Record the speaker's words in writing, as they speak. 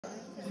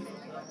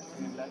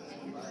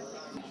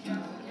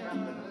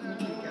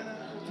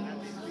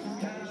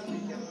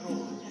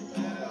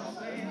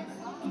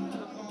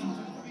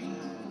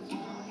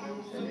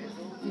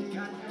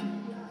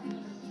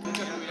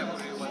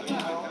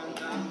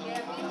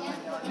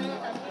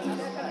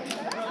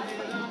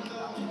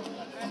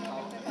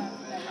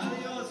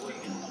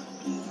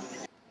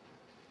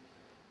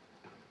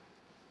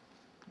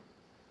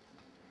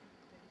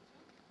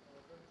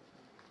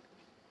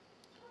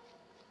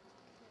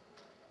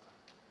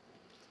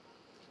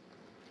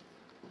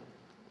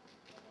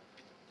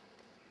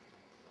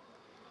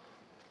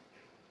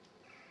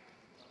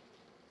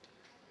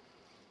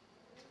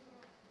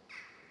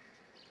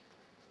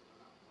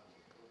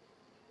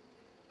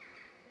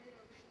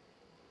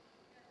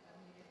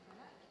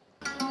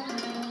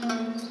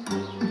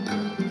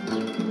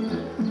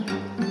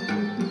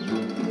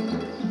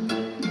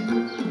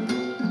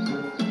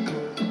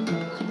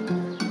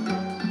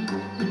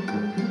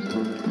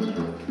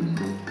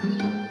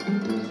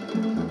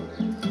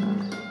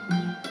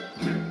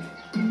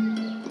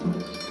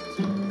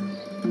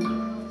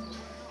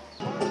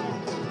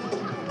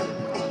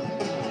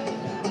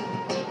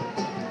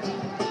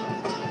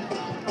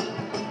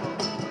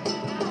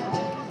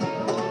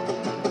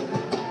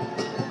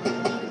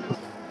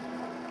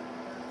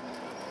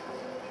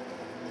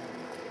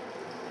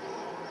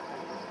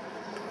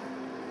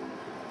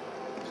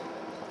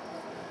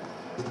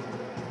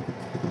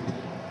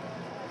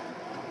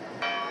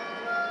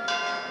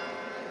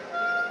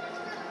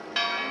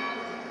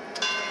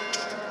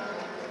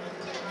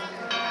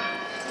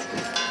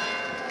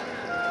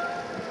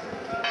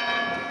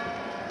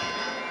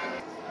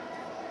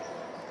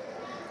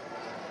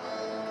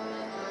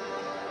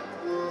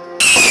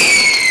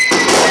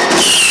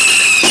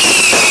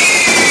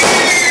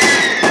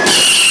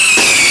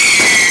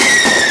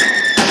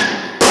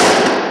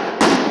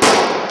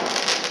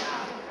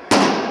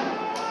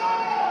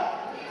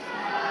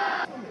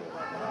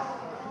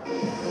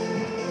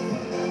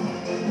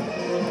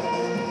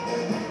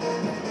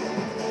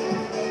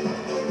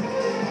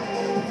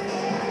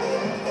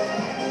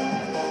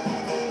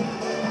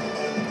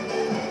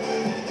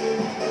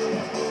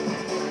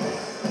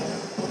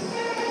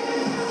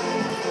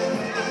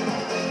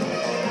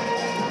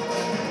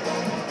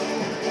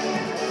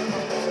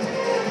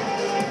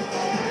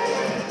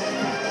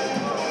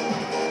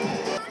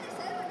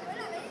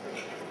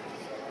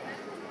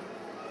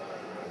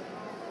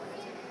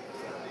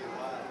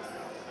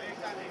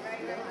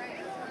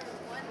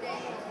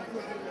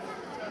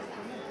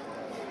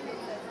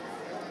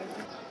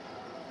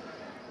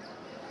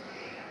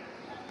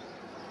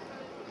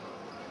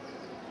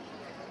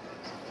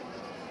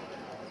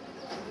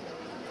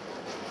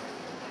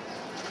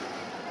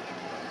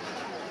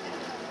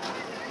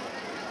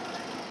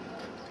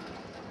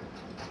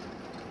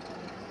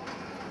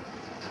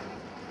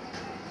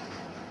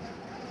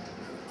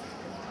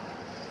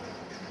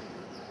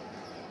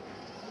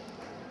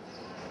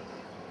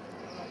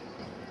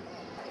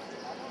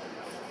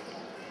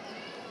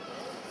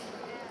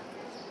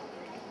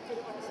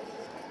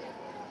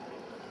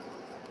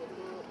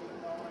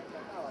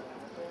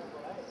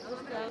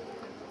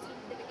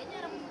De pequeña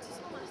era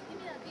muchísimo más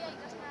tímida, tía, y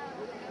casi nada.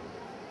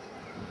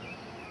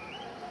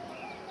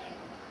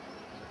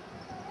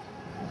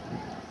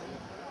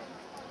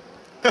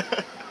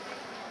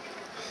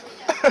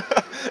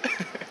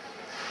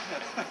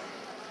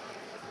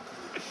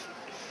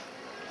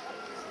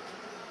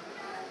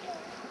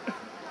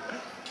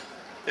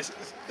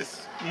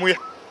 Es muy...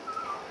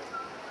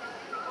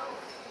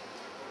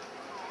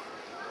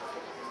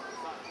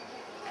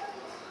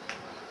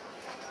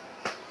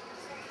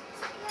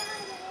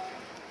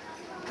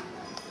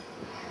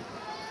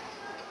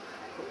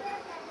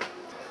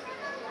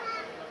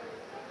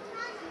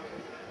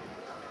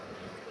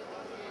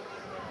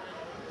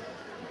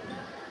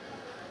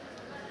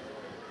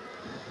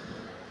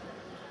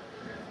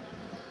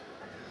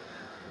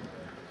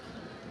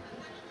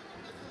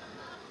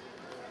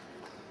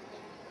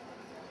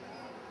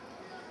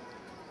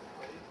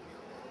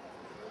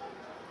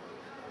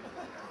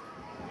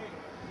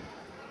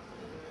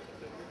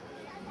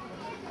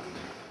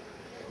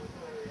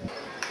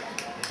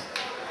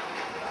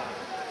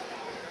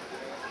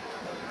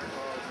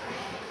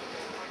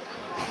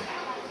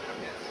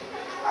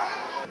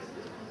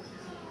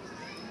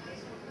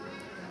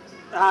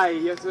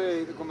 Ay, yo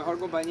soy con mejor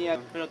compañía.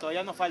 Pero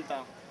todavía nos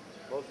falta.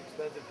 Most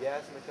expensive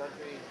gas in the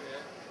country.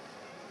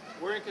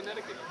 We're in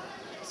Connecticut.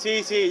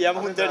 Sí, sí,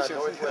 llevamos un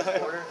tercio.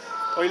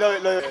 Hoy lo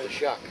The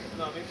shock.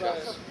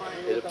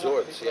 It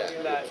absorbs, yeah,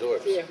 it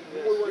absorbs.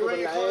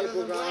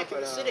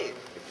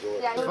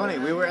 It's funny,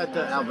 we were at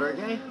the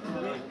albergue,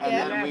 and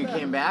then we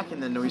came back,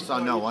 and then we saw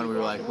no one. We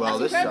were like, well,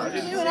 this sucks.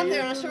 We went up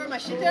there and I saw my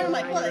shit there. I'm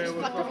like, well, it's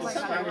fucked up for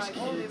summer.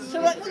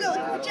 So like, we'll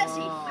go with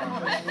Jesse.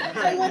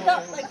 So I went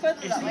up, like,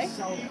 further that way.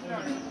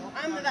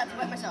 I'm about to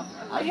wet myself.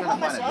 I You couldn't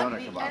help find a myself.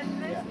 donut kebab.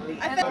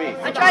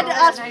 I tried to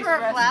ask for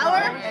a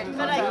flower,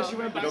 but I...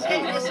 Go pee.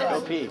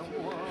 Go pee.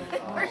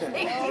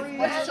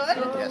 What's the soil?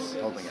 Yes,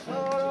 holding it.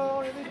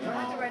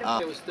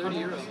 It was 30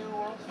 euros.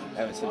 I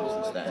haven't seen this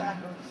since then.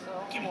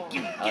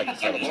 I like the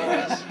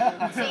saddlebags.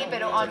 Sí,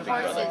 pero on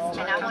horses,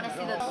 and I want to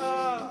see the...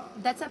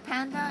 That's a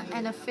panda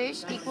and a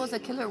fish equals a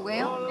killer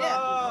whale?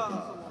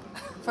 Yeah.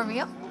 For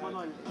real?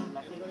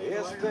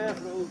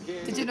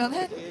 Did you know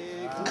that?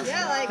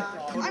 Yeah, like,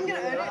 I'm gonna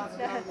earn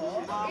it.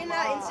 In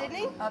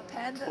Sydney? A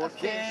panda, a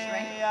fish,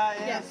 right?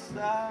 Yes.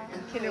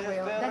 Killer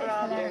whale. That is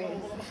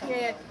hilarious.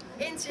 Yeah.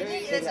 In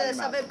Sydney, there's a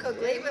suburb called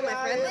Glebe where my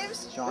friend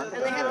lives. And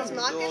they have these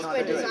markets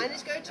where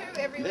designers go to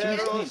every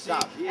weekend.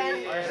 Stop. And I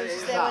was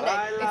just there one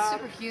day. It's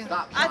super cute. I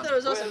thought it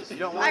was awesome.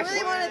 I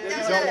really wanted,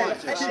 there's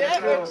a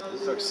shirt.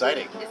 It's so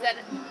exciting. Is that...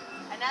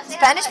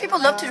 Spanish people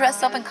love to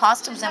dress up in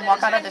costumes and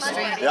walk out on the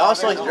street. They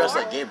also like to dress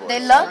like gay boys.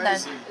 They love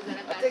that. 2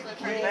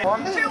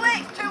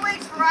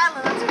 weeks for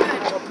Ireland, that's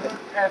good.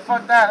 Yeah,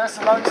 fuck that. That's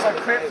the longest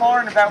I've quit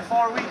for in about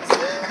 4 weeks.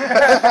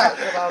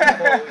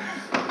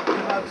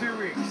 About 2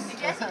 weeks.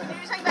 Jesse, can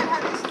you talk about how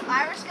this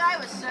Irish guy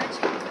was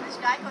searching for this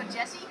guy called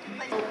Jesse?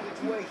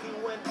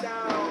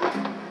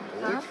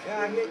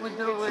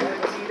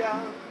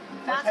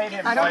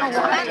 I don't know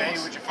why.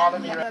 Would you follow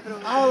me around?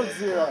 Oh,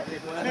 zero.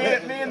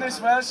 Me and this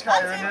Welsh guy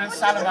are in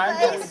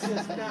Salamanca.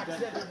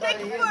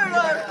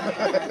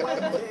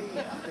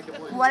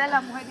 ¿Cuál es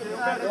la mujer que tú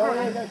vas a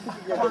recoger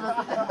cuando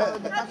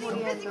tú estás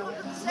muriendo?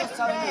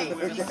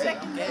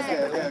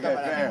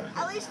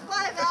 At least 5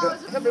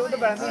 hours of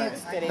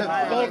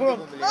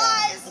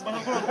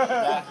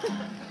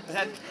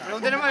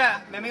Pregúntenme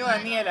a mi amigo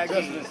Daniel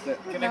aquí,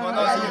 que me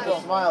conoce un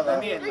poco.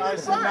 Daniel,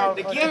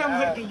 ¿de quién es la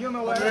mujer que yo me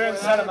voy a We're in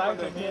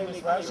Salamanca, me and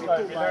this Welsh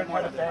guy, we learned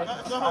how to date.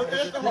 So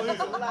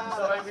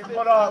like, we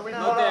put on like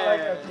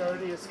our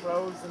dirtiest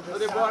clothes and just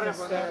sat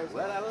downstairs.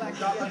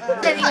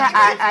 Le dije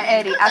a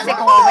Eddie, hace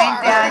como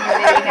 20 años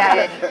le dije a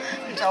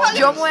Eddie,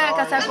 yo me voy a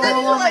casar con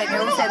un hombre que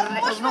use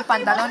unos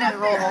pantalones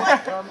rojos.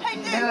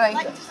 like,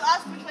 just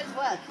ask which way's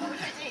west. Which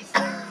way's east?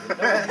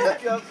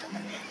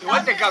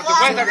 Igual te puedes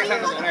estar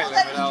casando con él,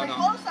 ¿verdad o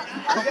no?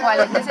 ¿Cuál?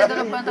 ¿Este siendo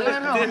los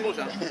pantalones rojos?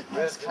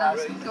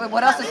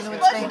 What else is new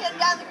in Spain? Get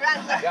down the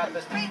ground, like,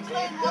 straight to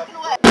lane, walking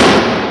away.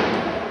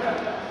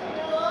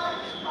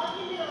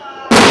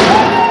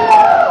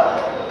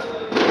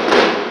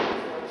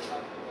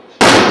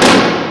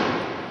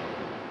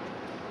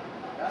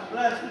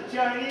 Bless the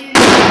Chinese!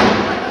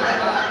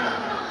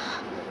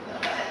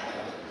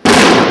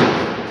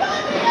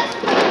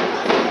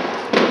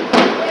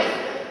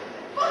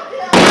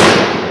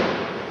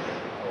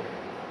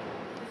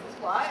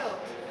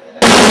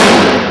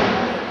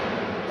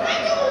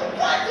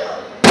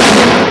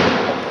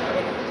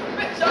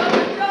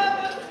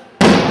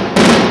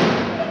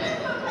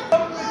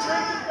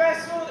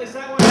 Is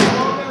that what I'm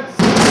going to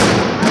say?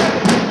 I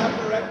have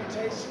a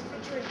reputation for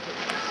drinking.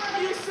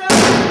 You said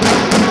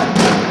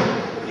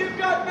you've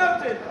got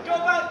nothing. Go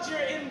back to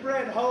your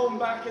inbred home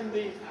back in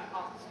the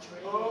yeah.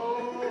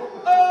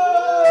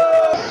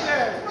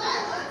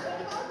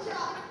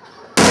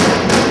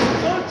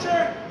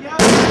 Culture, you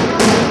have a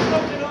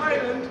fucking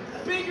island,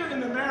 bigger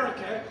than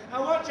America,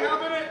 and what you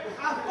have in it?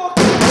 A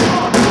fucking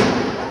pub.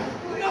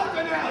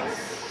 Nothing else.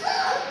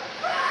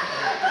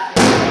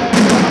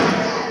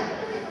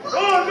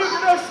 Oh, look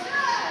at us!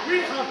 We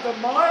have the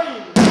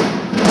mind!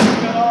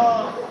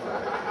 Oh.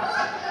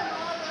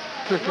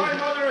 My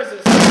mother is a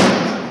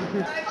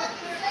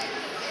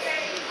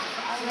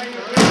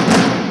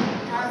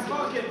and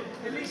fucking,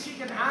 at least she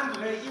can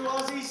handle it. You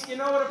Aussies, you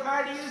know what a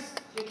party is?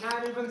 You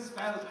can't even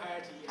spell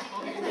party. You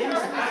fucking use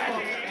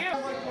party.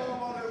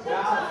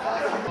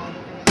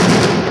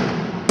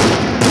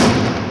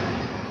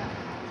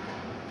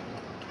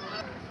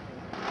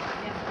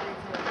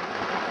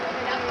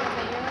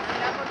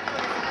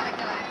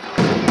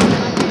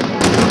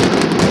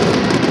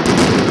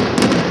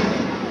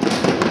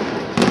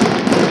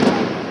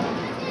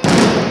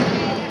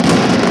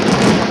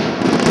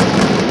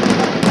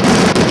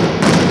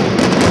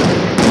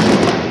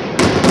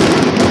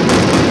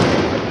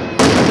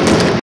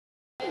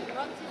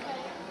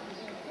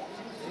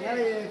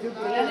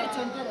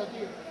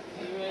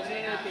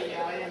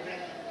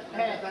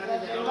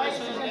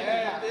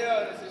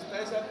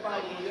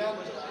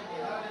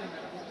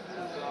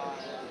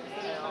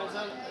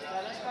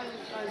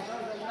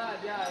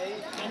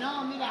 Que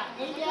no, mira,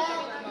 ella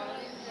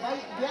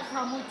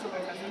viaja mucho y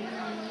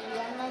le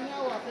ha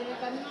engañado a hacer el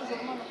camino a su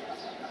hermano.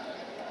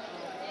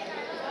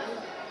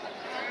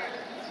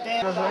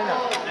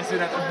 Es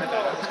una trompeta.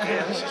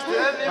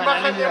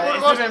 Imagen de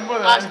Burgos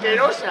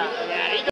asquerosa.